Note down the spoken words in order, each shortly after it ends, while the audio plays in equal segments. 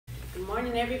Good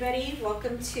morning, everybody.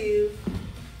 Welcome to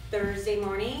Thursday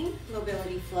morning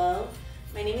mobility flow.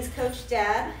 My name is Coach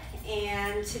Deb,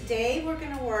 and today we're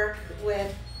going to work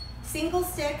with single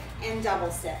stick and double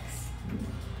sticks.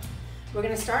 We're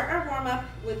going to start our warm-up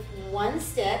with one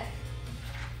stick,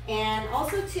 and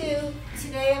also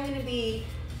today I'm going to be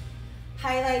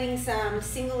highlighting some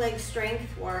single leg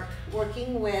strength work,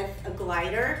 working with a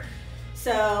glider.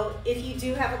 So if you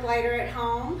do have a glider at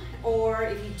home, or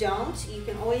if you don't, you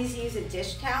can always use a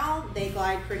dish towel. They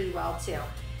glide pretty well too.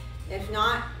 If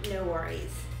not, no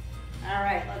worries. All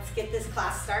right, let's get this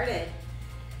class started.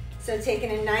 So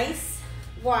taking a nice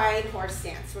wide horse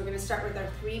stance. We're gonna start with our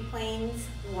 3 planes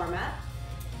warm up.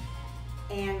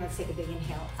 And let's take a big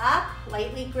inhale up,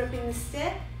 lightly gripping the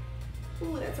stick.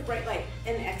 Ooh, that's a bright light.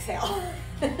 And exhale.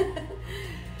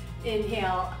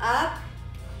 Inhale up.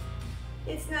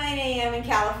 It's 9 a.m. in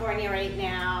California right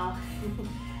now.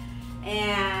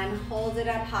 And hold it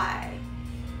up high.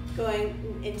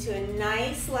 Going into a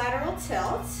nice lateral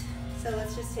tilt. So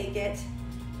let's just take it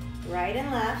right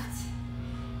and left.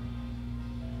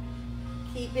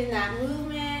 Keeping that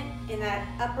movement in that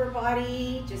upper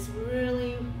body, just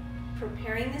really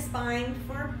preparing the spine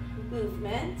for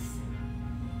movement.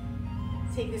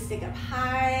 Take the stick up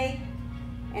high.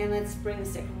 And let's bring the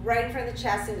stick right in front of the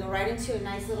chest and go right into a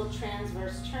nice little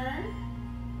transverse turn.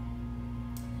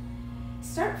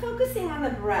 Start focusing on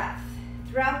the breath.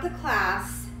 Throughout the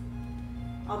class,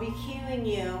 I'll be cueing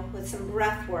you with some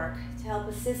breath work to help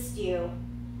assist you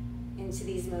into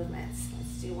these movements.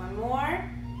 Let's do one more.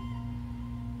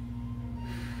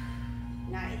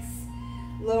 Nice.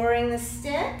 Lowering the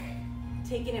stick,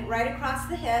 taking it right across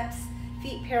the hips,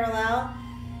 feet parallel.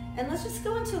 And let's just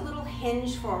go into a little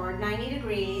hinge forward, 90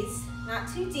 degrees.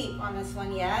 Not too deep on this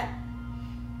one yet.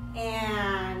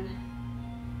 And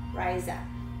rise up.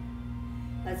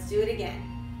 Let's do it again.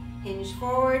 Hinge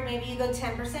forward, maybe you go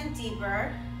 10%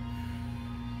 deeper.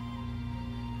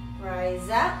 Rise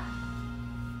up.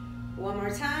 One more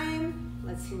time.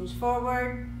 Let's hinge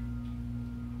forward.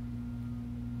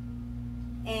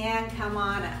 And come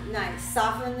on up. Nice,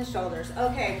 soften the shoulders.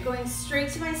 Okay, going straight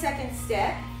to my second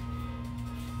stick.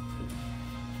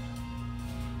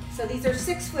 So these are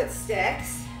 6-foot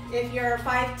sticks. If you're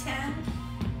 5'10"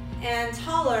 and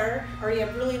taller, or you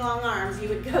have really long arms, you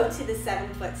would go to the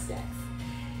 7-foot sticks.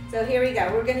 So here we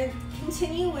go. We're gonna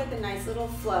continue with a nice little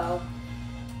flow.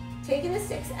 Taking the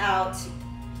sticks out,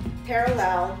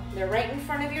 parallel. They're right in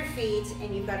front of your feet,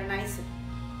 and you've got a nice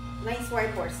wide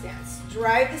horse stance.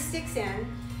 Drive the sticks in,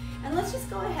 and let's just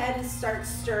go ahead and start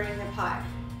stirring the pot.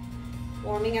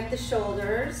 Warming up the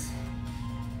shoulders.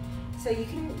 So you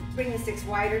can bring the sticks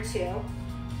wider too.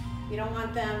 You don't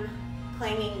want them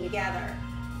clanging together.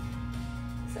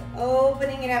 So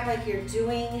opening it up like you're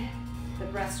doing the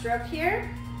breaststroke here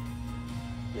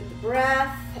with the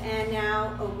breath, and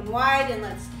now open wide, and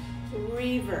let's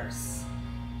reverse.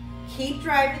 Keep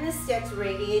driving the sticks,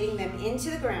 radiating them into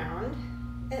the ground,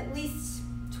 at least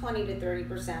 20 to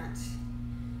 30%.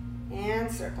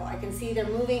 And circle. I can see they're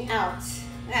moving out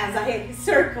as I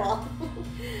circle.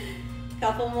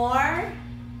 Couple more,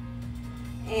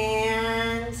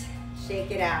 and shake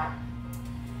it out.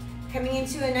 Coming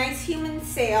into a nice human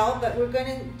sail, but we're going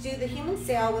to do the human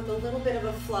sail with a little bit of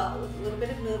a flow, with a little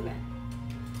bit of movement.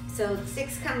 So the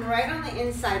sticks come right on the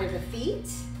inside of the feet,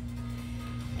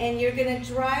 and you're going to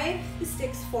drive the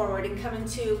sticks forward and come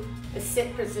into a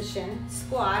sit position,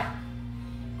 squat.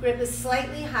 Grip is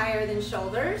slightly higher than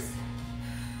shoulders.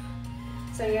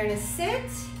 So you're going to sit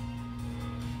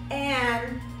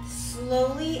and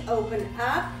slowly open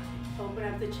up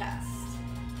the chest.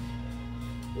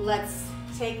 Let's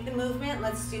take the movement.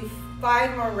 Let's do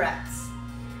 5 more reps.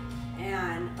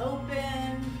 And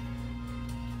open.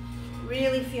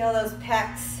 Really feel those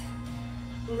pecs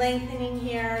lengthening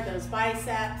here, those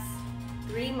biceps.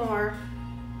 3 more.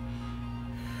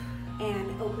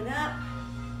 And open up.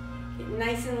 Get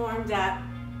nice and warmed up.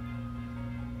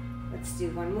 Let's do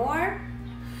 1 more.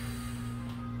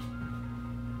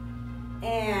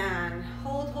 And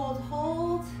hold, hold,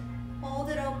 hold.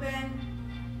 Hold it open.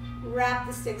 Wrap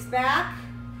the sticks back.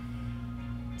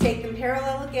 Take them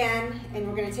parallel again, and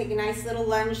we're gonna take a nice little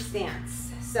lunge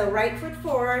stance. So right foot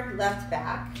forward, left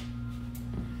back.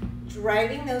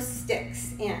 Driving those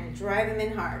sticks in, drive them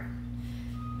in hard.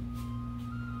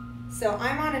 So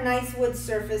I'm on a nice wood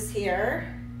surface here.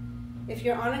 If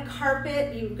you're on a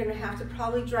carpet, you're gonna have to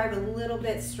probably drive a little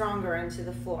bit stronger into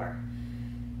the floor.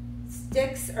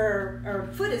 Sticks, or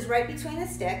foot is right between the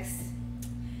sticks.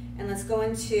 And let's go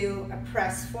into a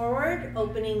press forward,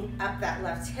 opening up that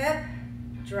left hip,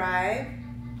 drive.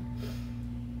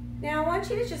 Now I want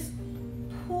you to just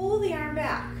pull the arm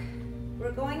back.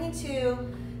 we're going into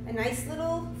a nice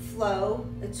little flow,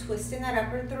 a twist in that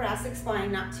upper thoracic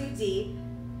spine, not too deep.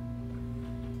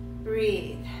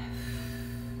 Breathe.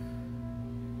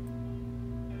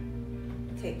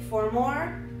 Take 4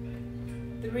 more.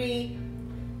 3,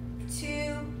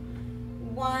 2,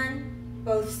 1.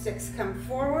 Both sticks come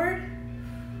forward.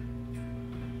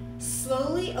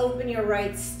 Slowly open your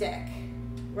right stick,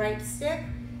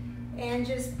 and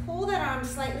just pull that arm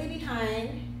slightly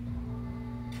behind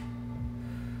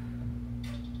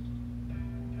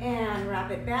and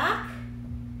wrap it back.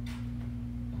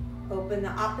 Open the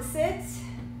opposite.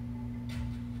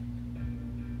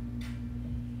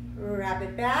 Wrap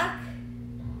it back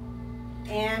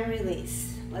and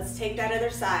release. Let's take that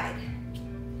other side.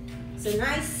 So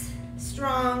nice,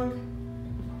 strong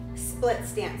split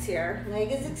stance here.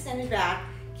 Leg is extended back.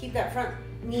 Keep that front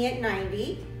knee at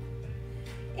 90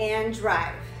 and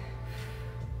drive.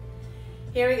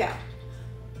 Here we go.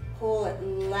 Pull it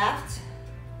left,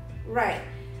 right.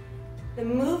 The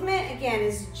movement again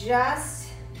is just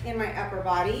in my upper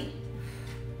body.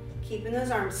 Keeping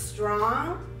those arms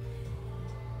strong.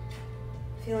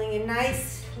 Feeling a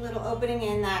nice little opening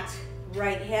in that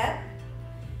right hip.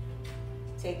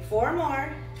 Take 4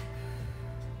 more.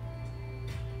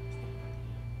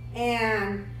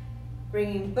 And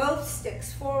bringing both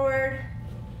sticks forward,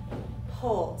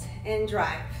 hold and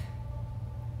drive.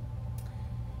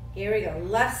 Here we go,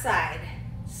 left side.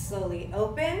 Slowly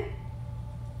open.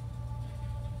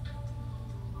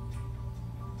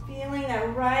 Feeling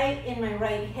that right in my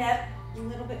right hip, a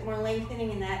little bit more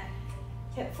lengthening in that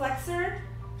hip flexor.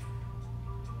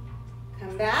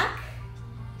 Come back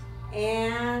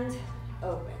and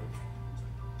open.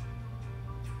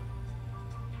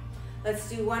 Let's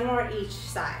do 1 more each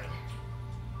side.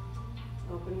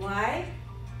 Open wide.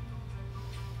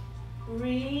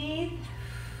 Breathe.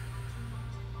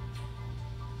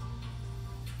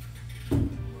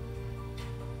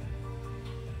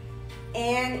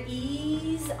 And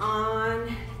ease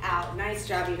on out. Nice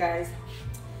job, you guys.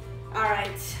 All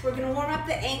right, we're gonna warm up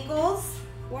the ankles,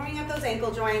 warming up those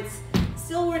ankle joints,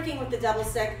 still working with the double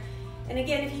stick. And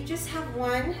again, if you just have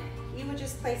one, you would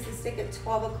just place the stick at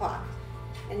 12 o'clock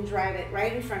and drive it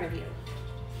right in front of you.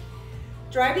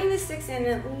 Driving the sticks in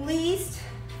at least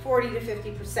 40 to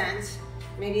 50%,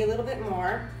 maybe a little bit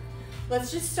more. Let's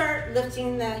just start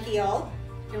lifting the heel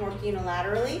and work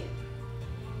unilaterally.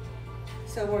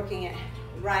 So working it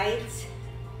right,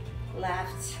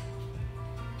 left.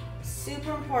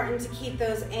 Super important to keep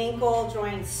those ankle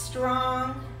joints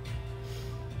strong.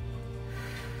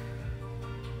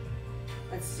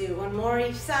 Let's do 1 more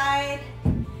each side.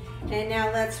 And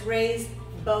now let's raise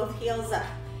both heels up.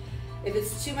 If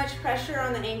it's too much pressure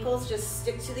on the ankles, just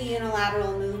stick to the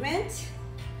unilateral movement.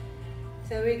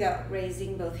 So here we go,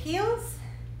 raising both heels.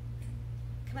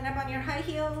 Coming up on your high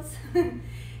heels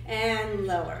and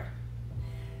lower.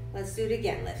 Let's do it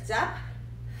again, lift up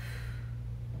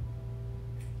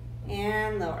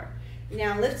and lower.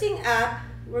 Now lifting up,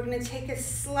 we're gonna take a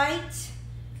slight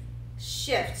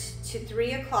shift to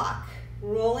 3 o'clock,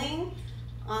 rolling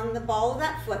on the ball of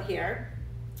that foot here.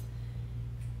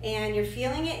 And you're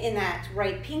feeling it in that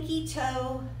right pinky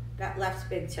toe, that left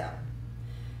big toe.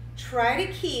 Try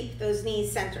to keep those knees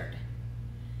centered.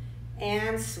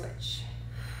 And switch.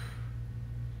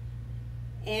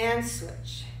 And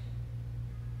switch.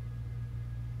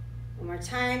 One more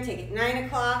time, take it 9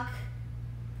 o'clock.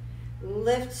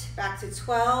 Lift back to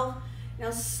 12. Now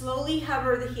slowly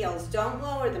hover the heels. Don't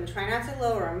lower them, try not to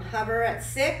lower them. Hover at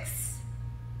 6.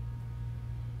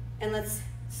 And let's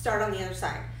start on the other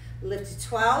side. Lift to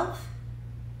 12.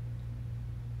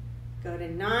 Go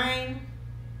to 9.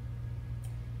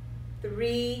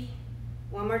 3.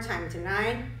 One more time to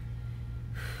 9.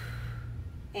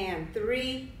 And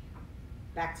 3.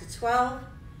 Back to 12.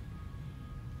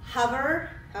 Hover,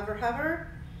 hover, hover.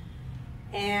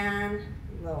 And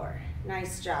lower.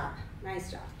 Nice job,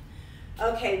 nice job.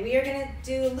 Okay, we are gonna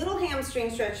do a little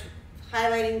hamstring stretch,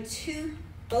 highlighting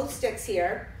both sticks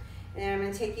here. And then I'm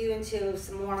gonna take you into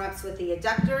some warm-ups with the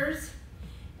adductors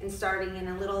and starting in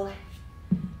a little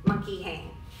monkey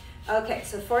hang. Okay,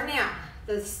 so for now,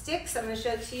 the sticks I'm gonna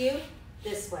show to you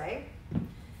this way.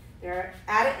 They're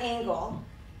at an angle.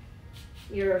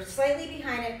 You're slightly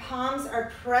behind it, palms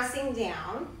are pressing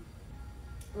down.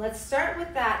 Let's start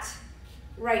with that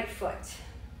right foot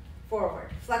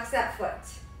forward. Flex that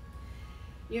foot.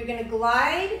 You're gonna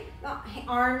glide the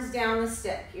arms down the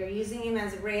stick. You're using them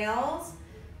as rails.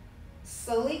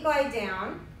 Slowly glide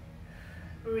down.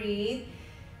 Breathe.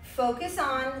 Focus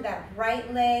on that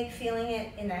right leg, feeling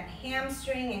it in that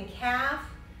hamstring and calf.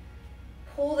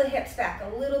 Pull the hips back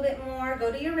a little bit more.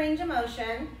 Go to your range of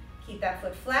motion. Keep that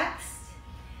foot flexed.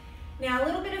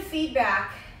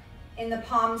 feedback in the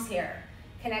palms here,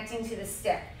 connecting to the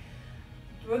stick.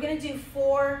 We're gonna do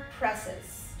 4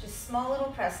 presses, just small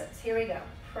little presses. Here we go.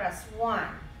 Press 1,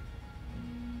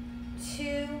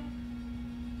 2,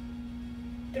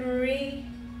 3,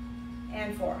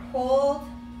 and 4. Hold,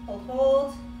 hold,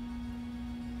 hold.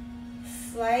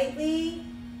 Slightly,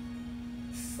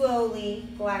 slowly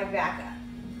glide back up.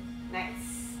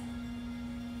 Nice.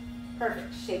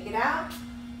 Perfect. Shake it out.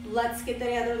 Let's get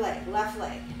the other leg, left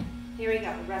leg. Here we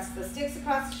go. Rest the sticks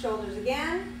across the shoulders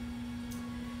again.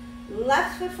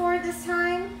 Left foot forward this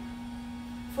time.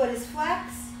 Foot is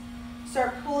flexed.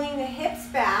 Start pulling the hips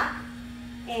back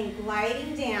and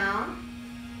gliding down.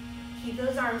 Keep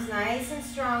those arms nice and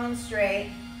strong and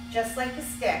straight, just like the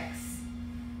sticks.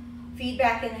 Feet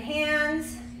back in the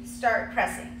hands. Start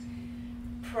pressing.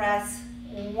 Press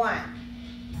 1,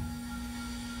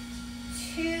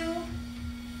 2,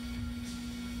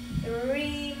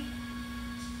 3,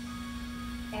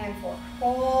 and 4.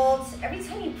 Hold. Every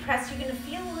time you press, you're going to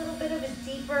feel a little bit of a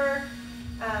deeper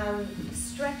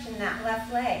stretch in that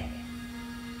left leg.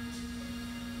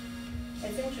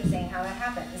 It's interesting how that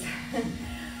happens.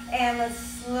 And let's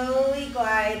slowly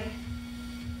glide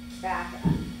back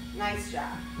up. Nice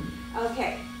job.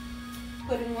 Okay,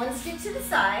 putting one stick to the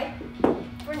side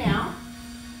for now.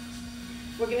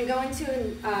 We're going to go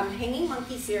into a hanging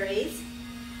monkey series.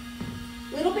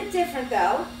 A little bit different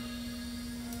though.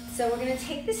 So we're going to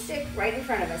take the stick right in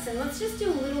front of us, and let's just do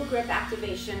a little grip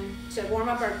activation to warm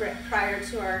up our grip prior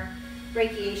to our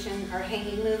brachiation, our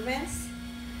hanging movements.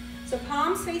 So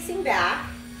palms facing back,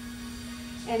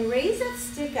 and raise that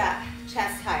stick up,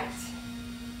 chest height.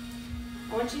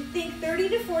 I want you to think 30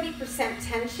 to 40%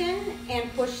 tension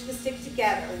and push the stick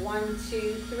together. 1, 2,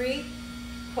 3,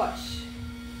 push.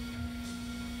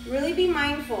 Really be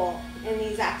mindful in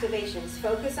these activations.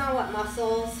 Focus on what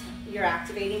muscles you're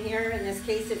activating here. In this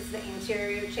case, it's the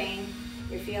anterior chain.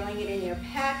 You're feeling it in your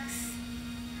pecs,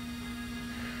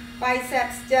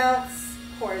 biceps, delts,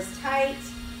 core is tight.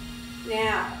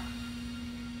 Now,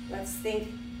 let's think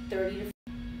 30 to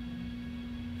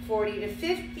 40 to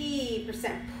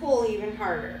 50% pull even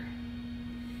harder.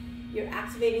 You're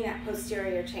activating that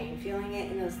posterior chain, feeling it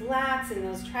in those lats and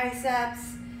those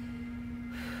triceps.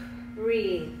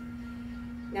 Breathe.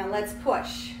 Now let's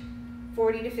push.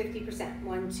 40 to 50%.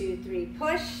 1, 2, 3,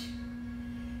 push.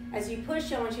 As you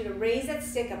push, I want you to raise that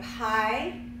stick up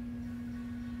high.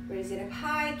 Raise it up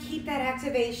high. Keep that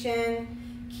activation.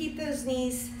 Keep those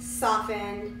knees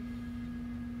softened.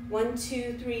 1,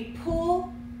 2, 3,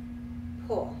 pull,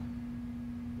 pull.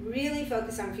 Really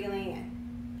focus on feeling it.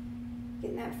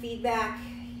 Getting that feedback.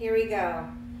 Here we go.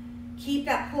 Keep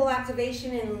that pull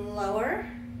activation and lower.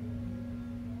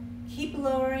 Keep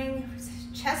lowering.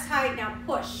 Chest height. Now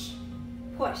push.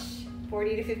 Push.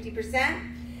 40 to 50%.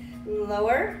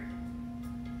 Lower.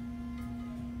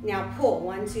 Now pull.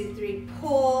 1, 2, 3,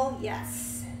 pull.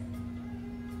 Yes.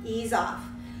 Ease off.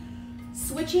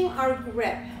 Switching our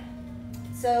grip.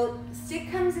 So stick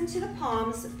comes into the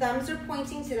palms, thumbs are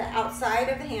pointing to the outside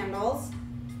of the handles,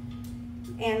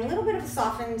 and a little bit of a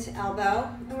softened elbow,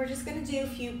 and we're just going to do a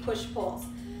few push-pulls.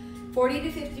 40 to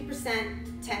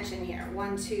 50% tension here.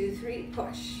 1, 2, 3,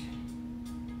 push.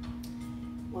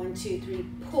 1, 2, 3,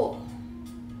 pull.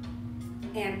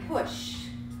 And push.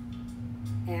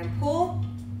 And pull.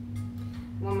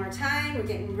 One more time. We're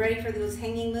getting ready for those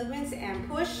hanging movements. And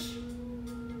push.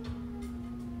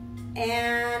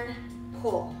 And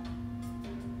pull.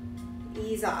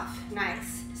 Ease off.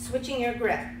 Nice. Switching your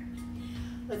grip.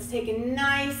 Let's take a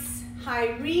nice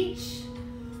high reach.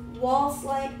 Wall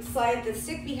slide the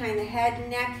stick behind the head,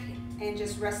 neck, and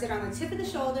just rest it on the tip of the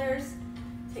shoulders.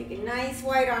 Take a nice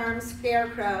wide arms, bear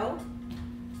crow.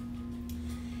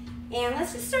 And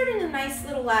let's just start in a nice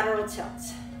little lateral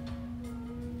tilt.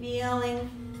 Feeling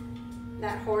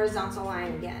that horizontal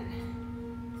line again.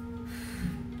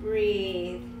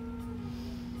 Breathe.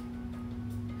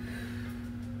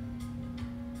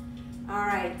 All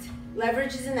right,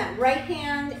 leverage is in that right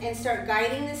hand and start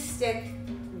guiding the stick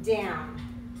down,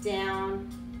 down,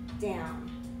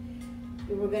 down.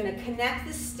 And we're gonna connect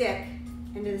the stick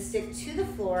into the stick to the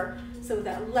floor. So with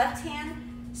that left hand,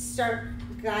 start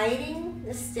guiding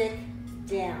the stick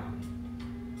down.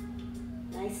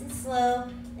 Nice and slow,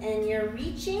 and you're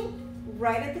reaching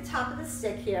right at the top of the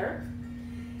stick here.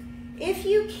 If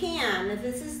you can, if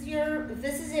this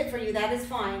is it for you, that is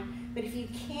fine. But if you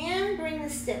can bring the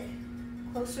stick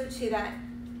closer to that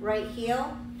right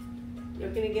heel,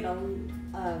 you're going to get a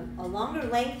longer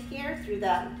length here through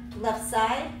that left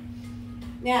side.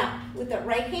 Now, with the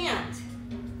right hand,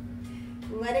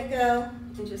 let it go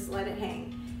and just let it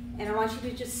hang. And I want you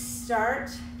to just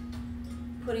start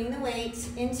putting the weight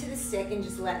into the stick and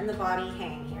just letting the body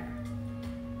hang here.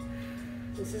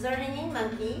 This is our hanging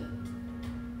monkey.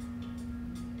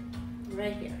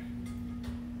 Right here.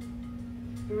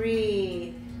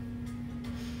 Breathe.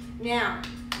 Now,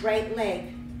 right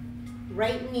leg,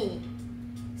 right knee.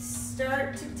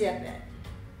 Start to dip it.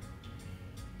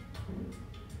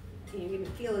 You're going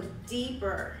to feel a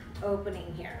deeper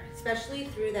opening here, especially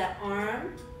through that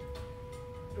arm.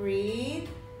 Breathe.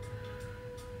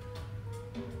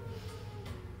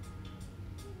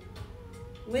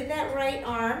 With that right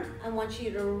arm, I want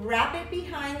you to wrap it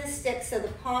behind the stick so the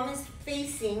palm is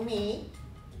facing me.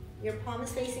 Your palm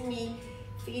is facing me.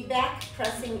 Feedback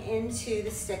pressing into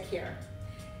the stick here.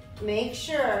 Make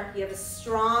sure you have a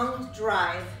strong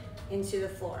drive into the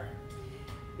floor.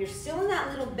 You're still in that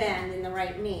little bend in the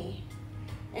right knee.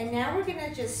 And now we're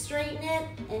gonna just straighten it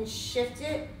and shift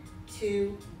it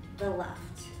to the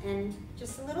left. And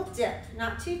just a little dip,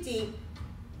 not too deep.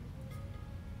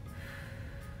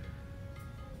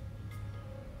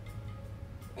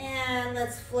 And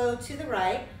let's flow to the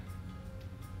right.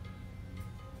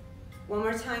 One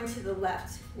more time to the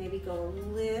left. Maybe go a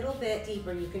little bit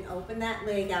deeper. You can open that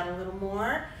leg out a little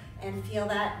more and feel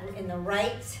that in the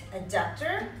right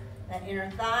adductor, that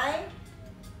inner thigh.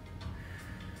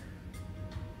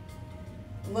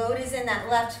 Load is in that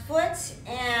left foot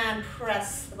and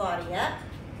press the body up.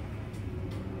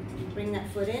 Bring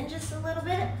that foot in just a little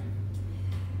bit.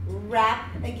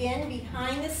 Wrap again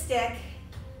behind the stick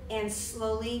and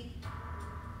slowly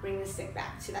bring the stick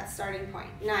back to that starting point.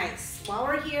 Nice. While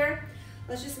we're here,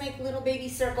 let's just make little baby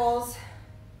circles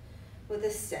with the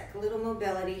stick. A little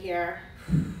mobility here.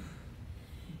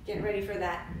 Get ready for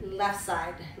that left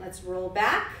side. Let's roll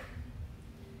back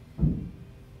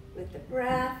with the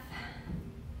breath.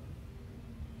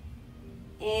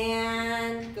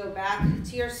 And go back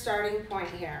to your starting point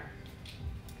here.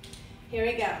 Here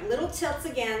we go. Little tilts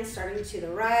again, starting to the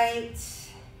right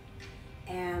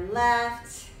and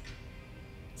left.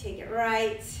 Take it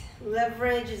right.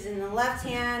 Leverage is in the left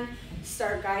hand.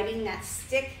 Start guiding that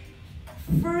stick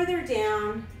further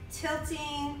down,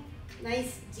 tilting.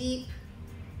 Nice deep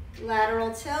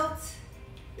lateral tilt.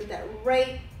 With that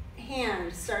right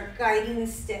hand, start guiding the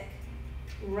stick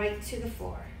right to the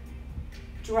floor.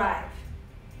 Drive.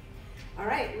 All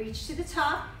right, reach to the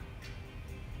top.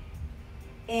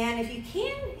 And if you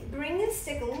can, bring the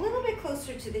stick a little bit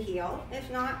closer to the heel.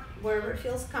 If not, wherever it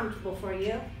feels comfortable for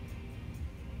you.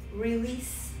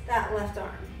 Release that left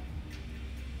arm.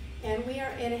 And we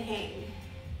are in a hang.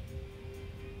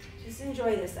 Just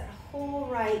enjoy this. That whole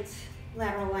right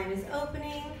lateral line is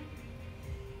opening.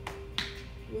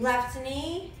 Left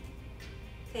knee,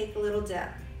 take a little dip.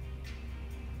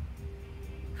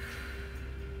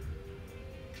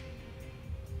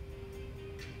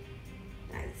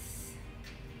 Nice.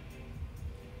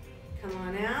 Come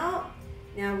on out.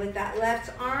 Now with that left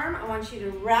arm, I want you to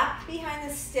wrap behind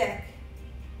the stick.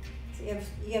 So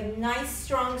you have nice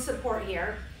strong support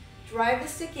here. Drive the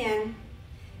stick in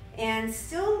and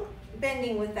still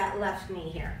bending with that left knee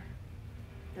here.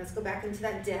 Let's go back into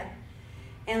that dip.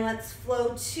 And let's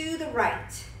flow to the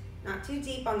right. Not too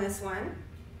deep on this one.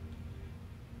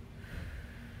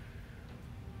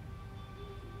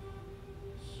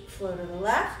 Flow to the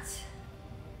left.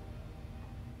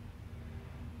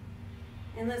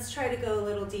 And let's try to go a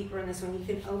little deeper in this one. You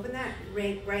can open that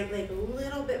right leg a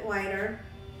little bit wider.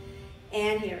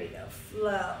 And here we go,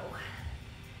 flow.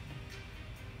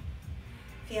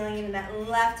 Feeling into that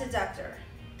left adductor.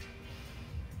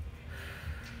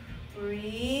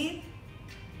 Breathe.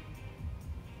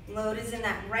 Load is in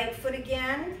that right foot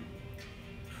again.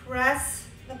 Press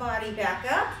the body back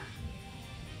up.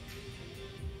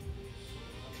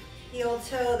 Heel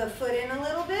toe the foot in a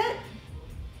little bit.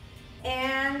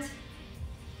 And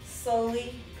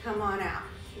slowly come on out.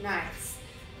 Nice.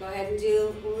 Go ahead and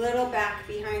do a little back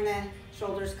behind the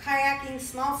shoulders. Kayaking,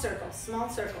 small circles,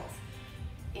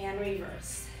 and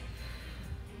reverse.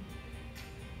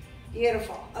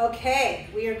 Beautiful. Okay,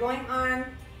 we are going on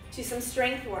to some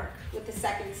strength work with the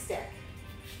second stick.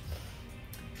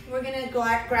 We're gonna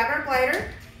grab our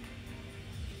glider,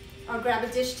 or grab a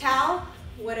dish towel,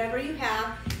 whatever you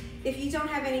have. If you don't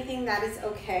have anything, that is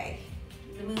okay.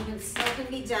 The movement still can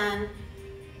be done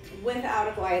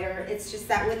without a glider. It's just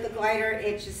that with the glider,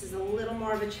 it just is a little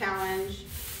more of a challenge.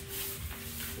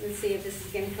 Let's see if this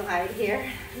is gonna glide here.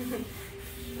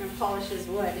 And polishes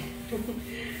wood.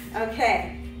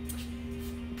 Okay.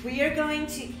 We are going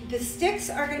to, the sticks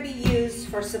are going to be used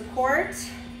for support,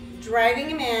 driving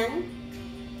them in.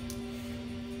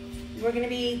 We're going to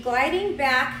be gliding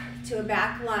back to a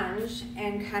back lunge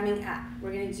and coming up.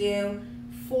 We're going to do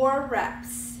 4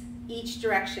 reps each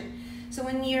direction. So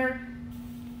when you're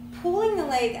pulling the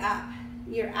leg up,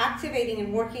 you're activating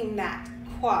and working that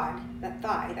quad, that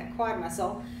thigh, that quad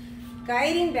muscle,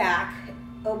 guiding back,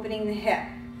 opening the hip.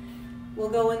 We'll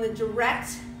go in the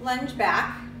direct lunge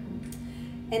back,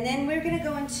 and then we're gonna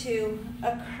go into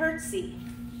a curtsy.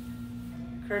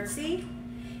 Curtsy,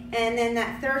 and then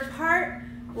that third part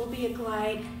will be a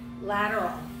glide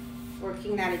lateral,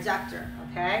 working that adductor,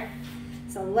 okay?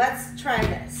 So let's try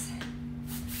this.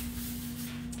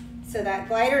 So that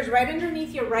glider is right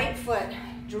underneath your right foot.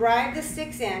 Drive the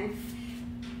sticks in.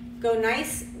 Go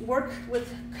nice, work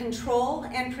with control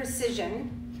and precision,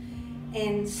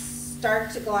 and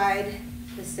start to glide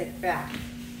the stick back.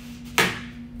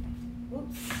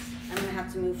 Oops, I'm gonna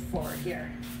have to move forward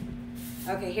here.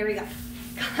 Okay, here we go.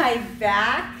 Glide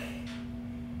back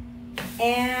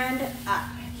and up,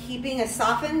 keeping a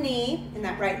softened knee in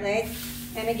that right leg.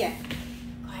 And again,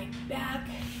 glide back,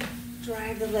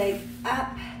 drive the leg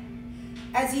up.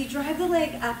 As you drive the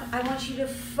leg up, I want you to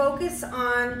focus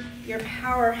on your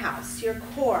powerhouse, your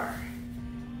core.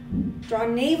 Draw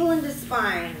navel into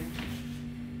spine.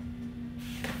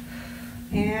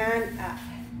 And up,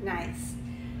 nice.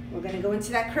 We're gonna go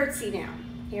into that curtsy now.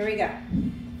 Here we go.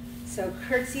 So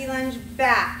curtsy lunge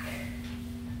back.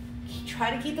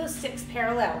 Try to keep those sticks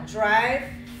parallel. Drive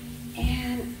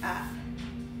and up.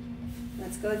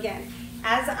 Let's go again.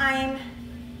 As I'm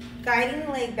guiding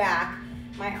the leg back,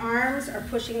 my arms are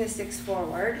pushing the sticks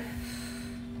forward.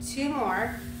 2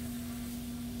 more.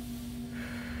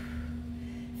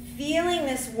 Feeling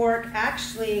this work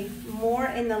actually more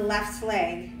in the left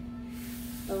leg,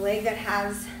 the leg that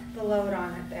has the load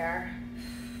on it there.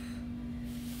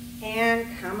 And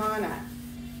come on up.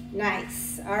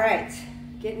 Nice. All right.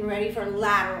 Getting ready for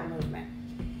lateral movement.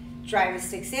 Drive the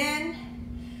sticks in.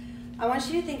 I want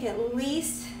you to think at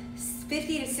least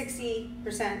 50 to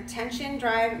 60% tension,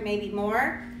 drive, maybe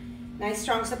more. Nice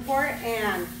strong support,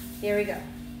 and here we go.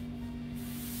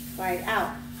 Glide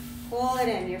out. Pull it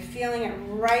in. You're feeling it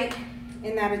right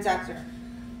in that adductor.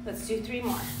 Let's do 3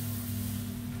 more.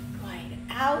 Glide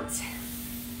out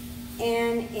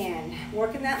and in.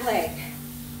 Working that leg.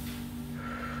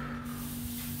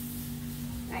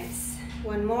 Nice.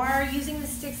 1 more. Using the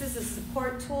sticks as a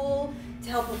support tool to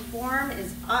help with form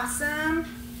is awesome.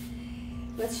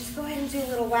 Let's just go ahead and do a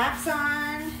little wax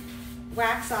on,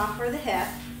 wax off for the hip.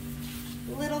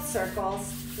 Little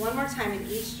circles. 1 more time in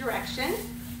each direction.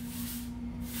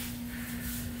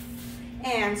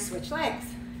 And switch legs.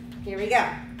 Here we go.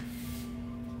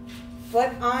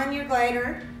 Foot on your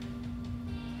glider.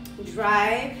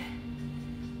 Drive.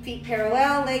 Feet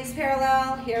parallel, legs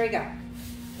parallel. Here we go.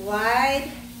 Glide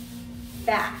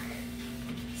back.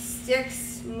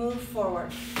 Sticks move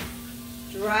forward.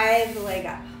 Drive the leg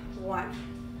up. 1.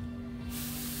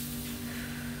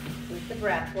 With the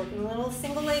breath, working a little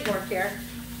single leg work here.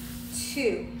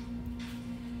 2.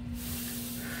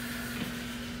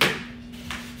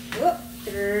 Whoop,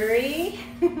 3.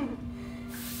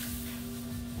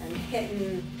 I'm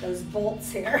hitting those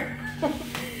bolts here.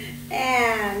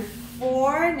 And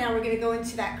 4. Now we're going to go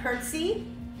into that curtsy.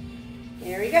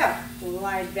 There we go.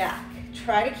 Glide back.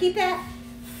 Try to keep that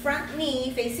front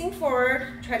knee facing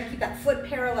forward. Try to keep that foot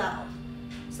parallel.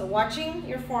 So watching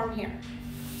your form here.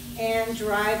 And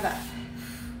drive up.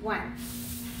 1.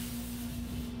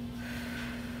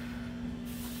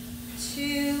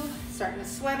 2. Starting to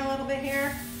sweat a little bit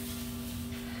here.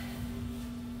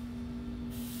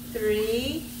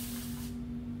 3.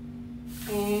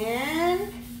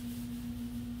 And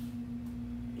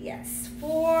yes,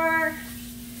 4.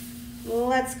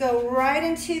 Let's go right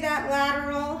into that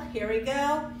lateral. Here we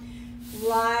go.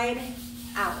 Glide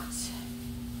out.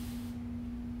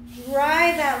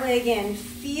 Drive that leg in.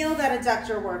 Feel that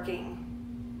adductor working.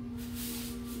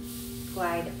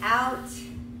 Glide out.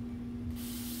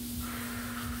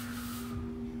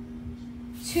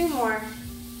 2 more.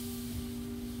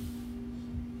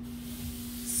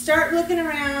 Start looking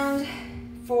around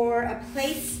for a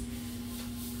place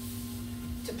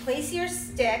to place your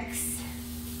sticks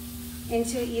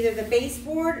into either the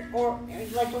baseboard or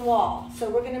like a wall. So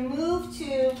we're going to move to,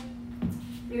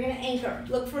 you're going to anchor.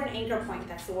 Look for an anchor point.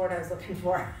 That's the word I was looking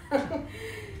for.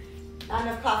 Not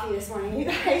enough coffee this morning, you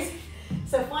guys.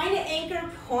 So find an anchor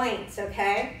point,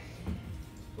 okay?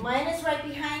 Mine is right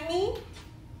behind me.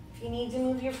 If you need to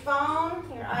move your phone,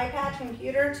 your iPad,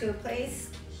 computer to a place,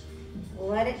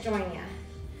 let it join you.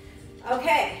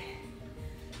 Okay.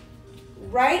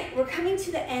 Right, we're coming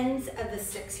to the ends of the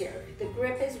sticks here. The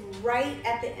grip is right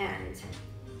at the end.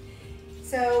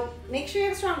 So make sure you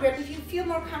have a strong grip. If you feel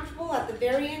more comfortable at the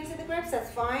very ends of the grips, that's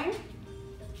fine.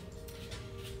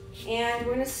 And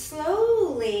we're gonna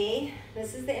slowly,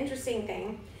 this is the interesting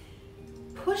thing,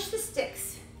 push the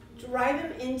sticks, drive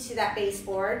them into that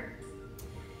baseboard.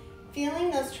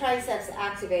 Feeling those triceps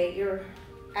activate, you're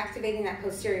activating that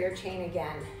posterior chain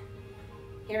again.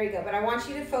 Here we go, but I want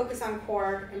you to focus on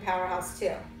core and powerhouse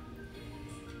too.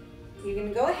 You're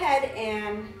gonna go ahead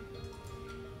and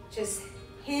just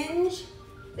hinge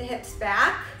the hips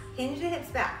back, hinge the hips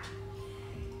back.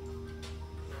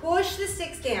 Push the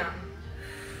sticks down.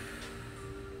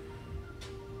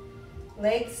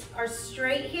 Legs are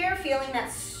straight here, feeling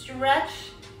that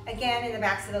stretch again in the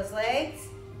backs of those legs.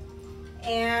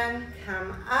 And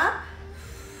come up.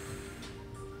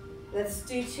 Let's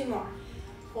do 2 more.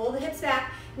 Pull the hips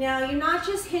back. Now you're not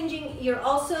just hinging, you're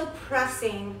also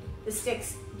pressing the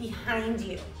sticks behind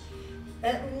you.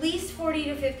 At least 40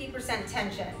 to 50%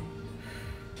 tension.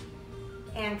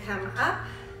 And come up.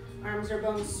 Arms are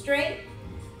bone straight.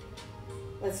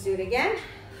 Let's do it again.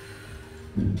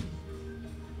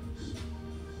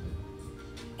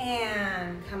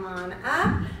 And come on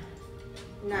up.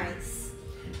 Nice.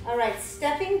 All right,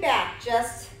 stepping back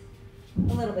just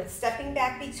a little bit. Stepping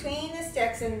back between the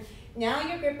sticks, and now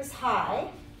your grip is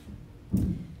high.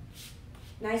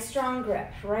 Nice strong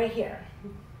grip right here.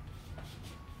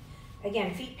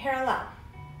 Again, feet parallel.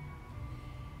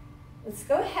 Let's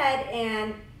go ahead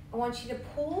and I want you to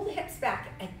pull the hips back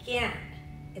again.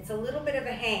 It's a little bit of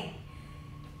a hang.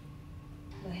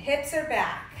 The hips are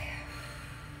back.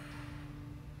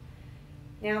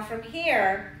 Now from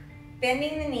here,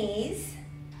 bending the knees,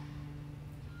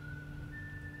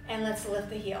 and let's lift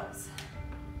the heels.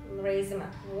 Raise them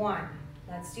up. 1,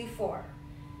 let's do 4,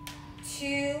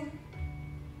 2,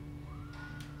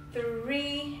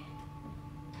 3,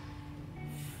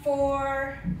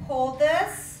 4, hold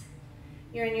this.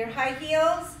 You're in your high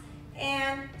heels,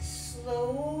 and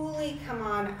slowly come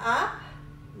on up.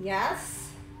 Yes.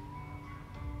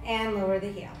 And lower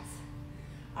the heels.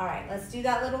 All right, let's do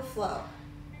that little flow.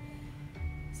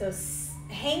 So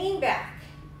hanging back,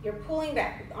 you're pulling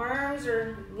back. Arms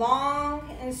are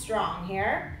long and strong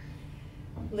here.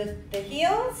 Lift the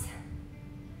heels,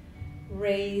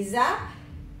 raise up,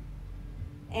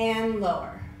 and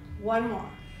lower. 1 more.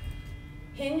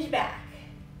 Hinge back.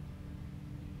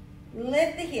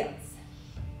 Lift the heels.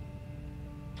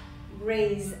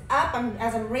 Raise up.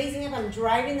 As I'm raising up, I'm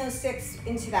driving those sticks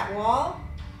into that wall.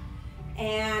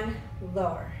 And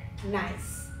lower.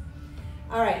 Nice.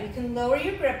 All right, you can lower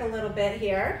your grip a little bit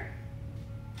here.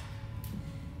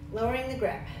 Lowering the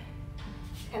grip.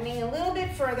 Coming a little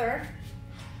bit further.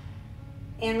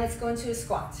 And let's go into a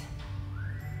squat.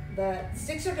 The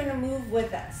sticks are gonna move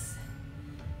with us.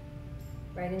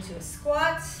 Right into a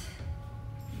squat.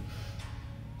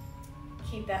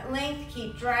 Keep that length,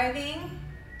 keep driving.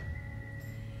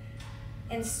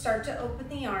 And start to open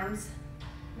the arms.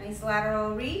 Nice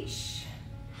lateral reach.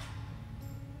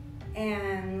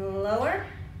 And lower.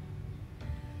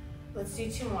 Let's do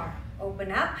 2 more.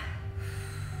 Open up.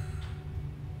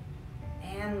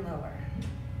 And lower.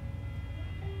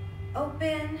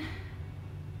 Open.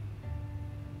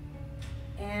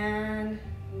 And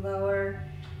lower.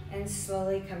 And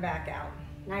slowly come back out.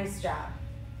 Nice job.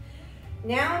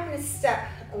 Now I'm going to step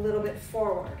a little bit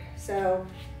forward. So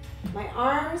my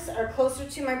arms are closer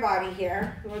to my body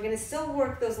here. We're going to still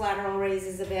work those lateral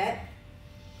raises a bit.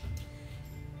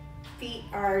 Feet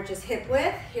are just hip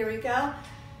width. Here we go.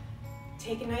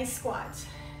 Take a nice squat.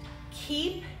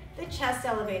 Keep the chest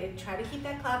elevated. Try to keep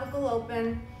that clavicle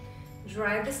open.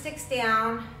 Drive the sticks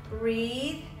down.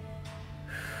 Breathe.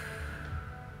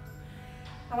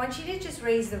 I want you to just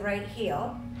raise the right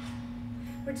heel.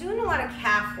 We're doing a lot of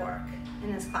calf work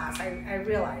in this class. I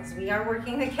realize we are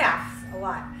working the calves a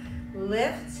lot.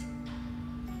 Lift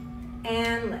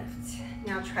and lift.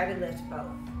 Now try to lift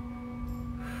both.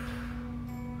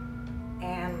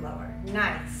 And lower.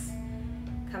 Nice.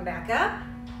 Come back up.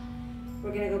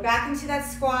 We're going to go back into that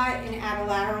squat and add a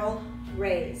lateral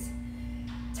raise.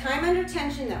 Time under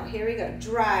tension though. Here we go.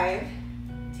 Drive.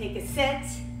 Take a sit.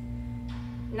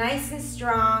 Nice and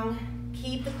strong.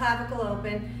 Keep the clavicle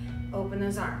open. Open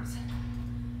those arms.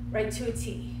 Right to a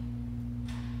T.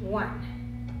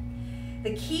 1.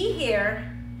 The key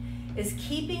here is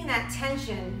keeping that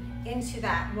tension into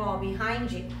that wall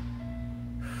behind you.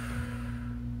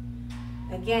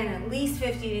 Again, at least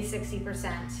 50 to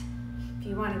 60%. If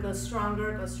you want to go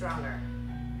stronger, go stronger.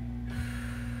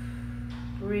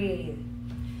 Breathe.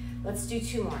 Let's do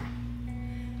 2 more.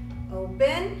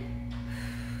 Open.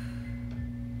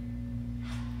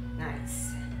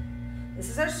 Nice. This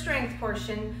is our strength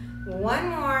portion. 1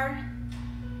 more.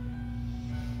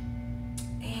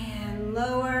 And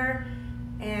lower.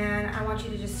 And I want you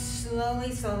to just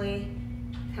slowly, slowly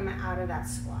come out of that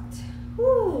squat.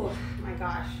 Whew, my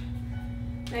gosh.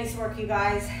 Nice work, you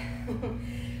guys.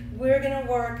 We're gonna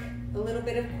work a little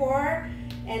bit of core,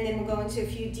 and then we'll go into a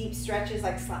few deep stretches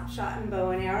like slap shot and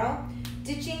bow and arrow,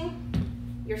 ditching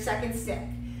your second stick.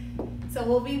 So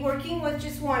we'll be working with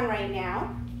just one right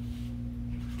now.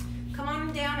 Come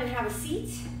on down and have a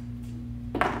seat.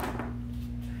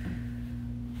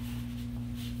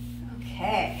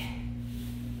 Okay,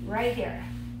 right here.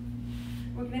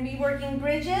 We're gonna be working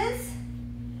bridges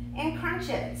and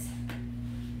crunches.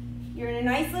 You're in a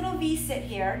nice little V-sit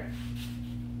here.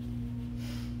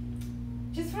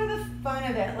 Just for the fun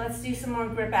of it, let's do some more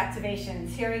grip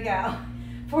activations. Here we go.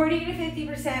 40 to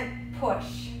 50%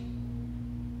 push.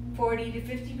 40 to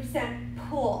 50%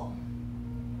 pull.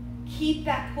 Keep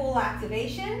that pull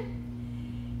activation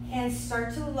and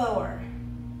start to lower.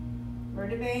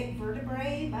 Vertebrae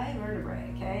by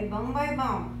vertebrae, okay? Bone by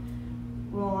bone.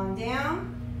 Rolling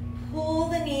down. Pull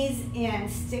the knees in.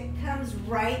 Stick comes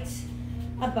right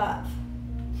above.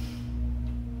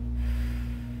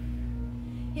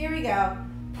 Here we go.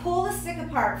 Pull the stick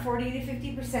apart 40 to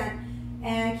 50%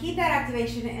 and keep that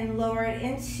activation and lower it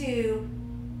into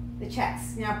the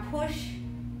chest. Now push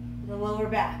the lower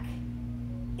back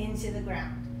into the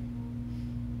ground.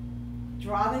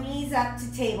 Draw the knees up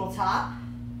to tabletop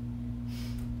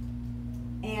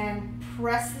and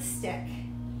press the stick.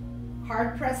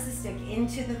 Hard press the stick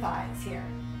into the thighs here.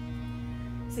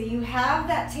 So you have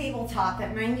that tabletop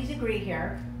at 90 degree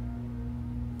here.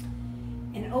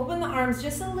 And open the arms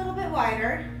just a little bit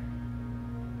wider.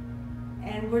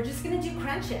 And we're just gonna do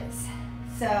crunches.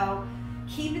 So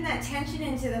keeping that tension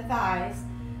into the thighs,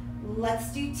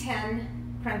 let's do 10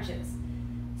 crunches.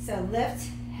 So lift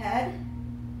head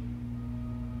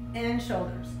and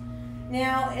shoulders.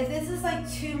 Now, if this is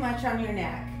like too much on your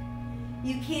neck,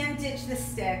 you can ditch the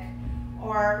stick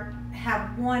or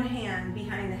have one hand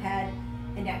behind the head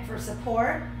and neck for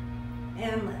support,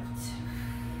 and lift,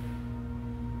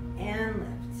 and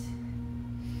lift.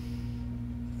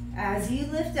 As you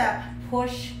lift up,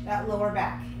 push that lower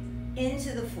back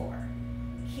into the floor.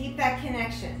 Keep that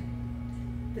connection.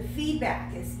 The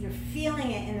feedback is you're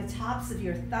feeling it in the tops of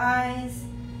your thighs.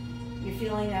 You're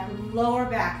feeling that lower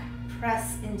back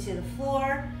press into the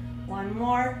floor. One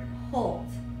more, hold.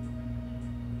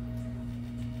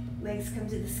 Legs come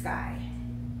to the sky.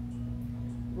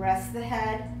 Rest the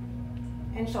head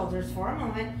and shoulders for a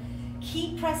moment.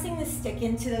 Keep pressing the stick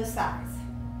into those thighs.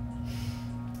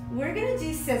 We're gonna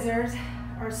do scissors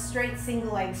or straight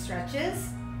single leg stretches.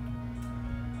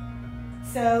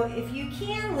 So if you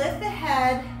can, lift the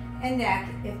head and neck.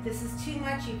 If this is too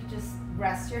much, you can just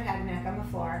rest your head and neck on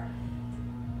the floor.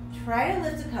 Try to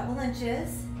lift a couple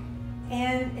inches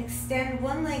and extend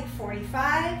one leg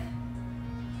 45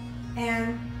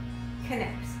 and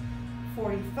connect.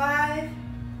 45,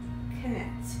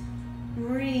 connect.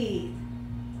 Breathe.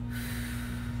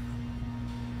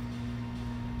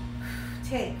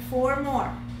 Take 4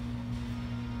 more.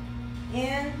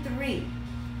 And 3.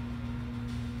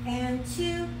 And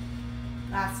 2.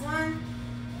 Last one.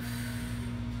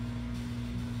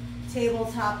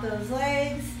 Tabletop those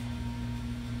legs.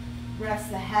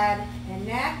 Rest the head and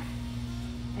neck.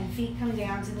 And feet come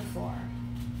down to the floor.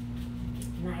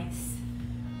 Nice.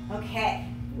 Okay,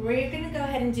 we're gonna go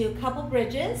ahead and do a couple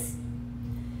bridges.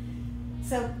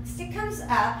 So stick comes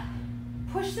up,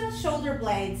 push those shoulder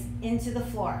blades into the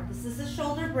floor. This is a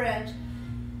shoulder bridge,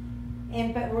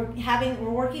 but we're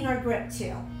working our grip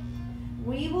too.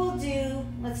 We will do,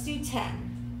 let's do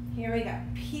 10. Here we go.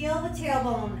 Peel the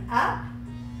tailbone up,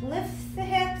 lift the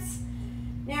hips.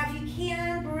 Now if you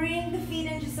can, bring the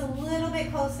feet in just a little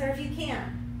bit closer if you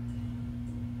can.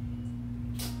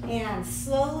 And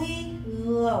slowly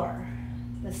lower.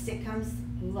 The stick comes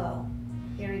low.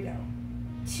 Here we go.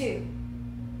 2.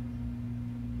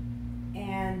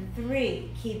 And 3.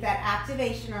 Keep that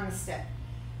activation on the stick.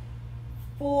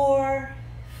 4.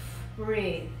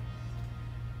 Breathe.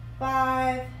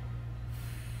 5.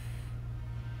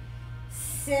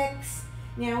 6.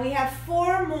 Now we have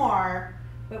 4 more,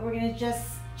 but we're going to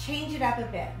just change it up a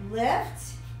bit.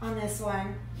 Lift on this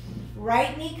one.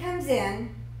 Right knee comes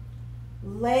in.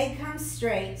 Leg comes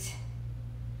straight,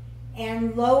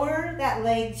 and lower that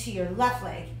leg to your left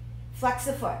leg. Flex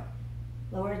the foot.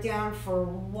 Lower it down for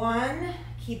 1.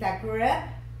 Keep that grip.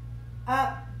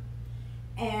 Up.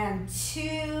 And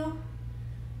 2.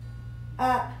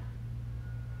 Up.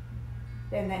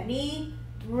 Bend that knee.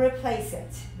 Replace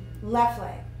it. Left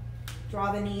leg.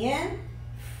 Draw the knee in.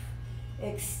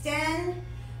 Extend.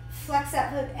 Flex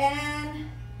that foot and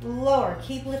lower.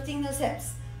 Keep lifting those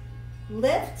hips.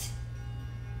 Lift.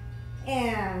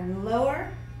 And lower,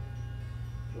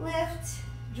 lift,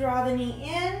 draw the knee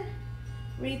in,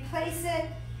 replace it,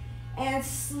 And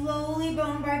slowly,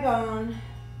 bone by bone,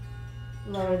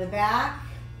 lower the back,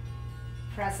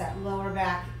 press that lower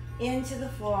back into the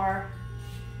floor,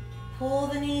 pull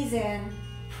the knees in,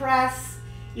 press,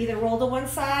 either roll to one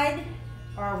side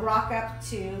or rock up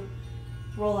to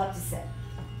roll up to sit.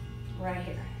 Right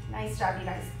here. Nice job, you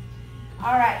guys.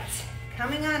 All right,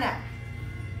 coming on up.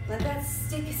 Let that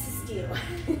stick assist you.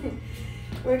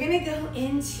 We're gonna go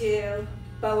into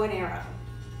bow and arrow.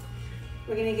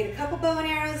 We're gonna get a couple bow and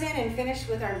arrows in and finish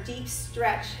with our deep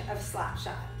stretch of slap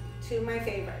shot. Two of my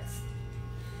favorites.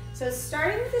 So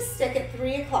starting with the stick at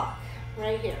 3 o'clock,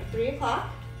 right here, 3 o'clock.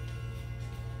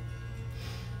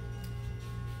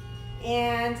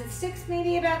 And the stick's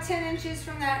maybe about 10 inches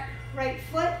from that right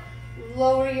foot.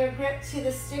 Lower your grip to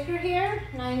the sticker here,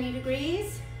 90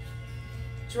 degrees.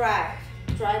 Drive,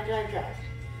 drive, drive, drive.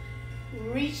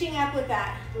 Reaching up with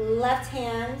that left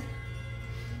hand.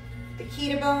 The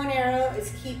key to bow and arrow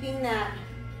is keeping that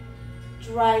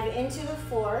drive into the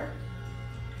floor.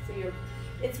 So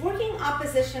it's working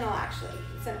oppositional actually.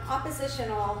 It's an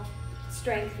oppositional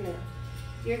strength move.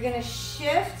 You're gonna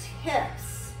shift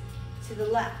hips to the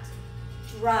left.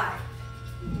 Drive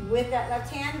with that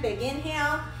left hand, big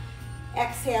inhale,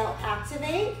 exhale,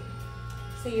 activate.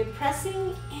 So you're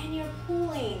pressing and you're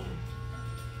pulling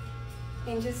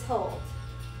and just hold.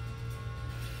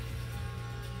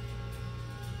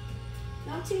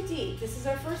 Not too deep. This is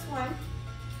our first one.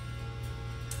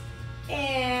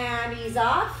 And ease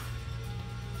off.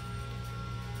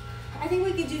 I think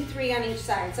we could do 3 on each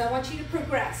side. So I want you to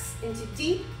progress into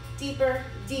deep, deeper,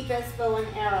 deepest bow and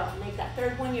arrow. Make that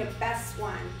third one your best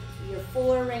one, your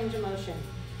fuller range of motion.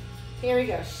 Here we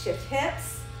go. Shift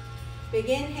hips, big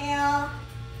inhale,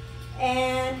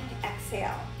 and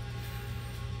exhale.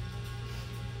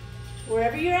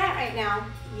 Wherever you're at right now,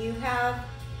 you have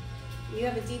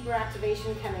a deeper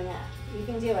activation coming up. You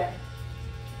can do it.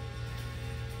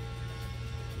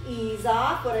 Ease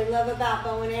off. What I love about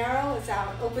bow and arrow is how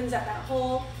it opens up that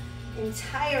whole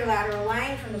entire lateral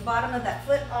line from the bottom of that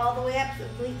foot all the way up to the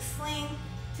oblique sling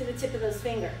to the tip of those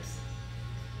fingers.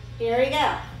 Here we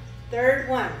go. Third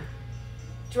one.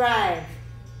 Drive.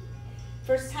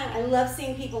 First time, I love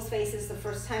seeing people's faces the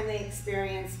first time they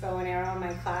experience bow and arrow in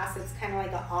my class. It's kind of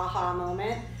like an aha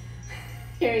moment.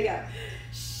 Here we go.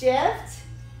 Shift,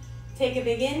 take a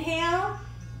big inhale,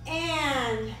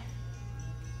 and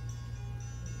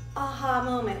aha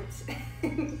moment.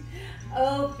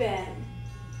 Open.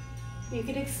 You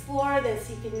can explore this.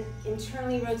 You can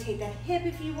internally rotate that hip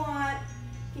if you want.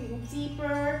 Getting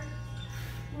deeper.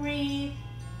 Breathe.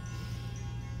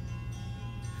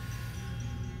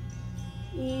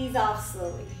 Ease off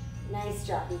slowly. Nice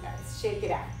job, you guys. Shake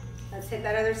it out. Let's hit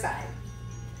that other side.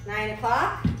 9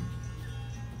 o'clock.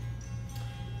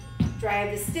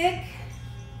 Drive the stick.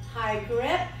 High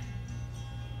grip.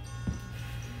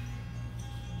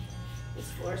 This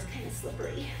floor is kind of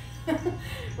slippery.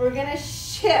 We're gonna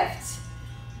shift.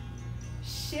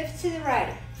 Shift to the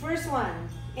right. First one.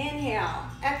 Inhale.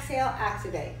 Exhale.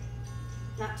 Activate.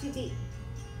 Not too deep.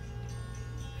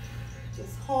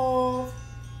 Just hold.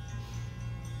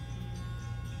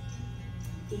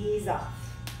 Ease off.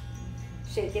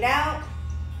 Shake it out.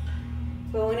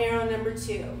 Bow and arrow number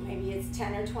 2. Maybe it's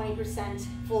 10 or 20%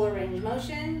 fuller range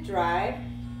motion. Drive.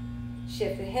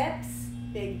 Shift the hips.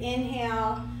 Big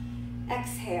inhale.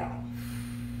 Exhale.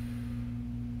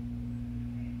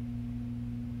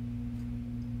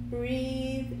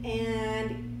 Breathe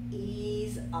and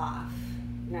ease off.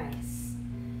 Nice.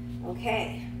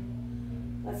 Okay.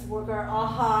 Let's work our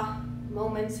aha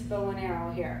moment bow and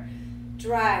arrow here.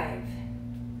 Drive.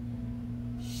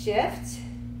 Shift,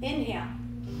 inhale,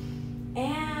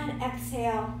 and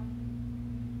exhale,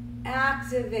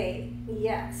 activate,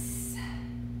 yes.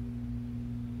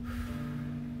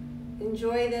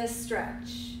 Enjoy this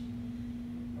stretch.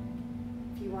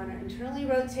 If you want to internally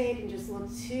rotate and just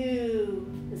look to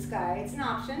the sky, it's an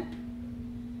option.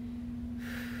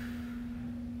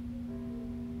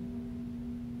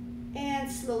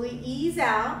 And slowly ease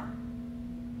out,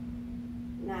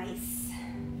 nice.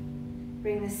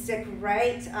 Bring the stick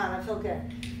right on, I feel good.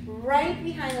 Right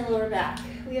behind the lower back.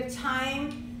 We have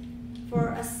time for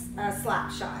a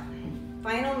slap shot.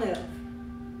 Final move.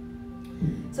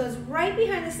 So it's right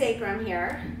behind the sacrum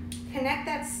here. Connect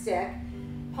that stick,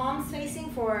 palms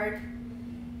facing forward.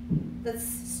 Let's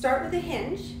start with a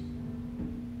hinge.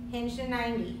 Hinge to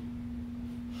 90.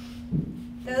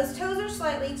 Those toes are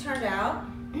slightly turned out.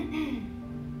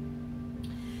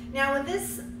 Now with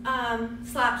this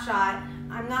slap shot,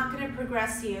 I'm not going to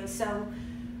progress you, so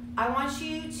I want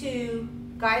you to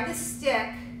guide the stick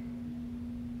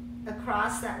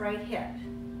across that right hip.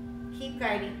 Keep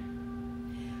guiding.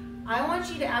 I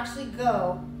want you to actually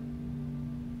go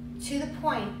to the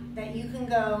point that you can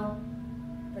go,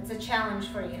 that's a challenge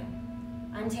for you.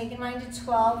 I'm taking mine to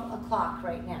 12 o'clock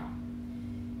right now.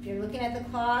 If you're looking at the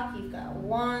clock, you've got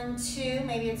 1, 2,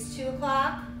 maybe it's 2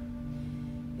 o'clock.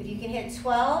 If you can hit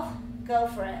 12, go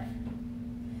for it.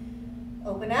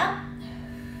 Open up,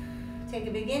 take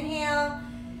a big inhale,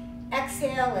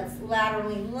 exhale, let's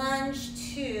laterally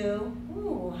lunge to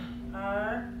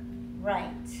our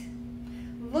right.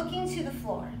 Looking to the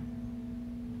floor.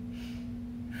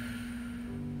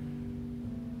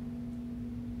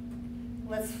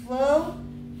 Let's flow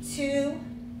to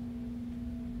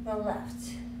the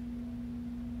left.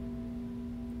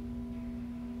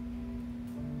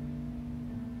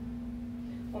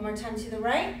 One more time to the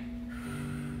right.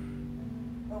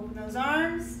 Open those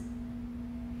arms.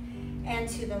 And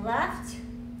to the left.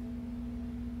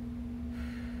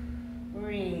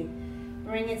 Breathe.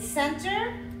 Bring it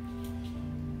center.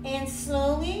 And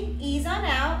slowly ease on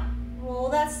out. Roll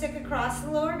that stick across the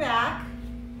lower back.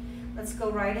 Let's go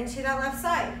right into that left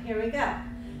side. Here we go.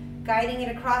 Guiding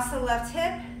it across the left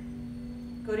hip.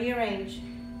 Go to your range.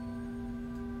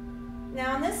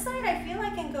 Now on this side, I feel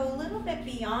I can go a little bit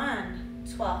beyond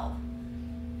 12.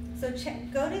 So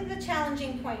go to the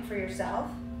challenging point for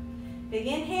yourself. Big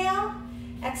inhale.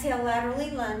 Exhale, laterally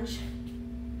lunge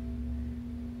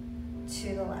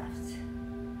to the left.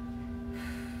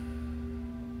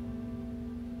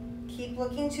 Keep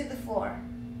looking to the floor.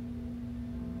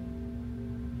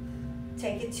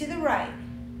 Take it to the right,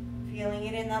 feeling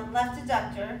it in the left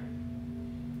adductor.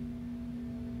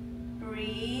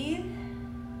 Breathe.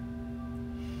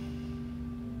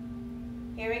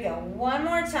 Here we go, one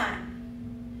more time.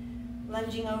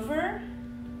 Lunging over,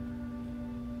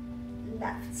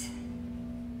 left.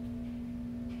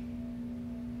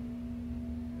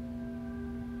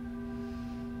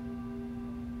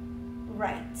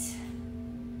 Right.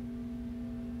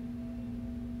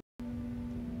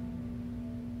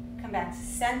 Come back to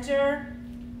center.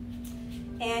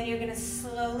 And you're gonna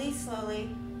slowly, slowly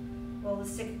roll the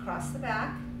stick across the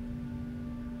back.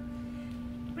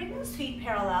 Bring those feet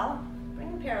parallel.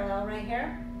 Bring them parallel right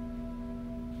here.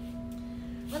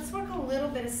 Let's work a little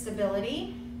bit of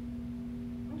stability.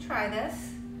 Try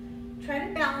this. Try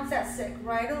to balance that stick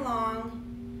right along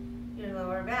your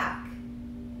lower back.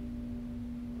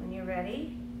 When you're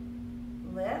ready,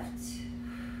 lift.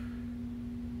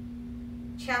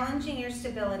 Challenging your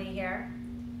stability here.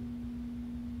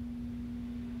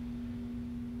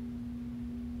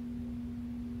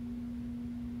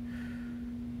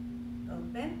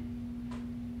 Open.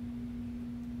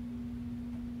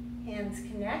 Hands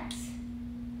connect.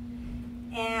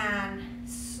 And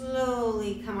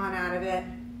slowly come on out of it.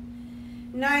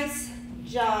 Nice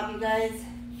job, you guys.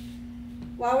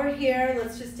 While we're here,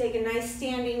 let's just take a nice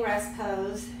standing rest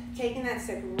pose. Taking that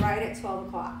stick right at 12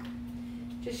 o'clock.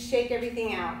 Just shake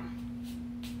everything out.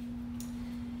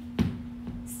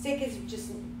 Stick is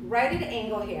just right at an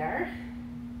angle here.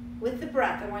 With the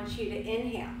breath, I want you to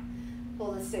inhale.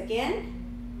 Pull the stick in.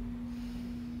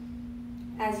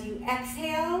 As you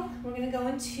exhale, we're going to go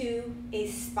into a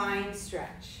spine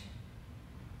stretch.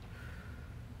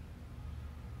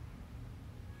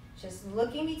 Just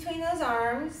looking between those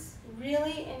arms.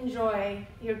 Really enjoy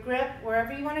your grip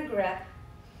wherever you want to grip.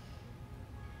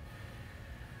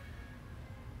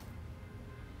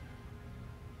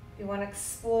 You want to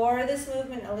explore this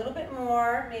movement a little bit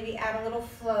more, maybe add a little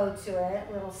flow to it,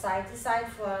 a little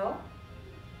side-to-side flow.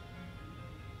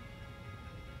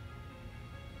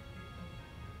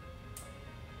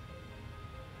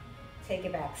 Take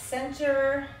it back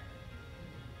center.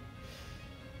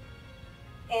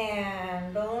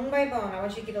 And bone by bone, I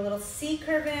want you to get a little C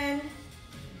curve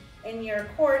in your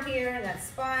core here, in that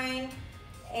spine.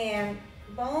 And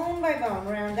bone by bone,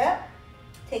 round up.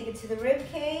 Take it to the rib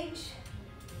cage.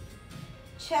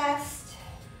 Chest,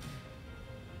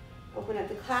 open up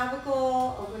the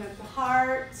clavicle, open up the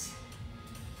heart,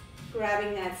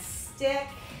 grabbing that stick.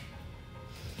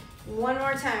 One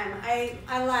more time. I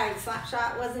lied, slap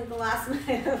shot wasn't the last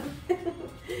move.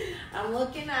 I'm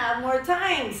looking to have more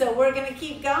time, so we're gonna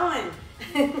keep going.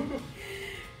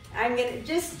 I'm gonna,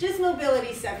 just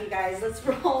mobility stuff, you guys. Let's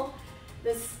roll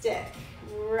the stick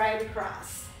right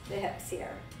across the hips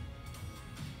here.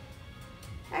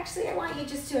 Actually, I want you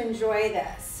just to enjoy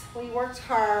this. We worked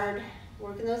hard,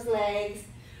 working those legs.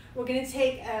 We're gonna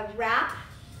take a wrap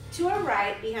to our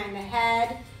right behind the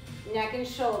head, neck, and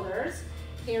shoulders.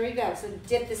 Here we go. So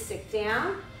dip the stick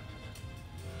down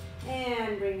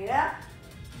and bring it up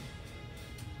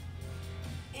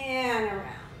and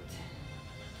around.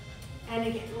 And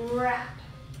again, wrap.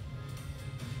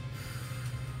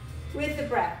 With the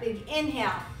breath, big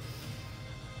inhale.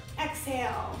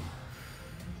 exhale.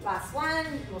 Last one,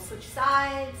 we'll switch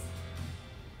sides.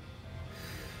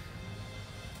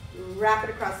 Wrap it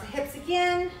across the hips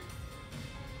again.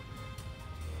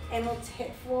 And we'll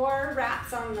hit 4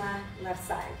 wraps on the left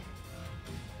side.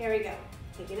 Here we go.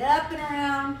 Take it up and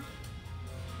around.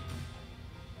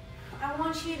 I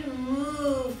want you to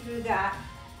move through that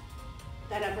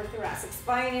upper thoracic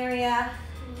spine area.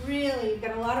 Really, you've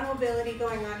got a lot of mobility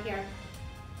going on here.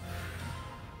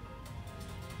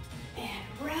 And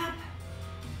wrap.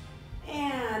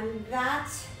 And that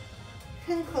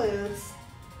concludes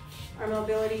our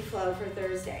mobility flow for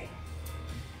Thursday.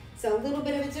 So a little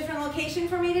bit of a different location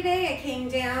for me today. I came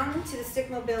down to the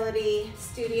Stick Mobility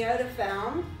studio to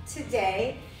film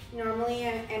today. Normally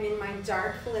I'm in my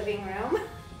dark living room.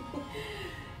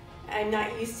 I'm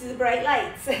not used to the bright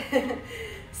lights.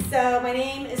 So my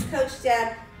name is Coach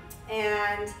Deb,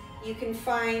 and you can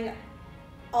find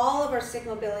all of our Stick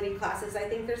Mobility classes. I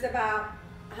think there's about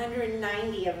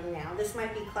 190 of them now. This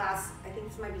might be class, I think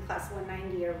this might be class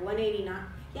 190 or 189.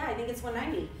 Yeah, I think it's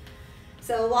 190.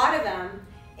 So a lot of them.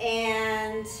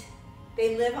 And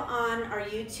they live on our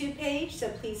YouTube page, so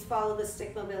please follow the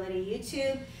Stick Mobility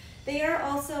YouTube. They are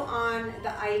also on the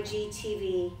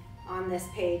IGTV on this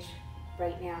page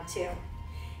right now too.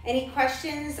 Any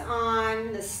questions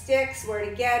on the sticks, where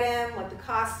to get them, what the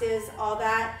cost is, all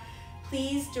that,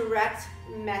 please direct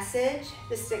message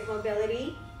the Stick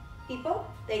Mobility people.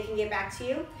 They can get back to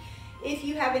you. If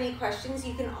you have any questions,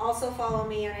 you can also follow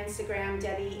me on Instagram,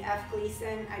 Debbie F.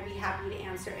 Gleeson. I'd be happy to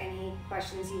answer any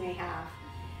questions you may have.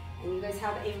 And you guys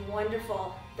have a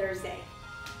wonderful Thursday.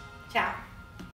 Ciao.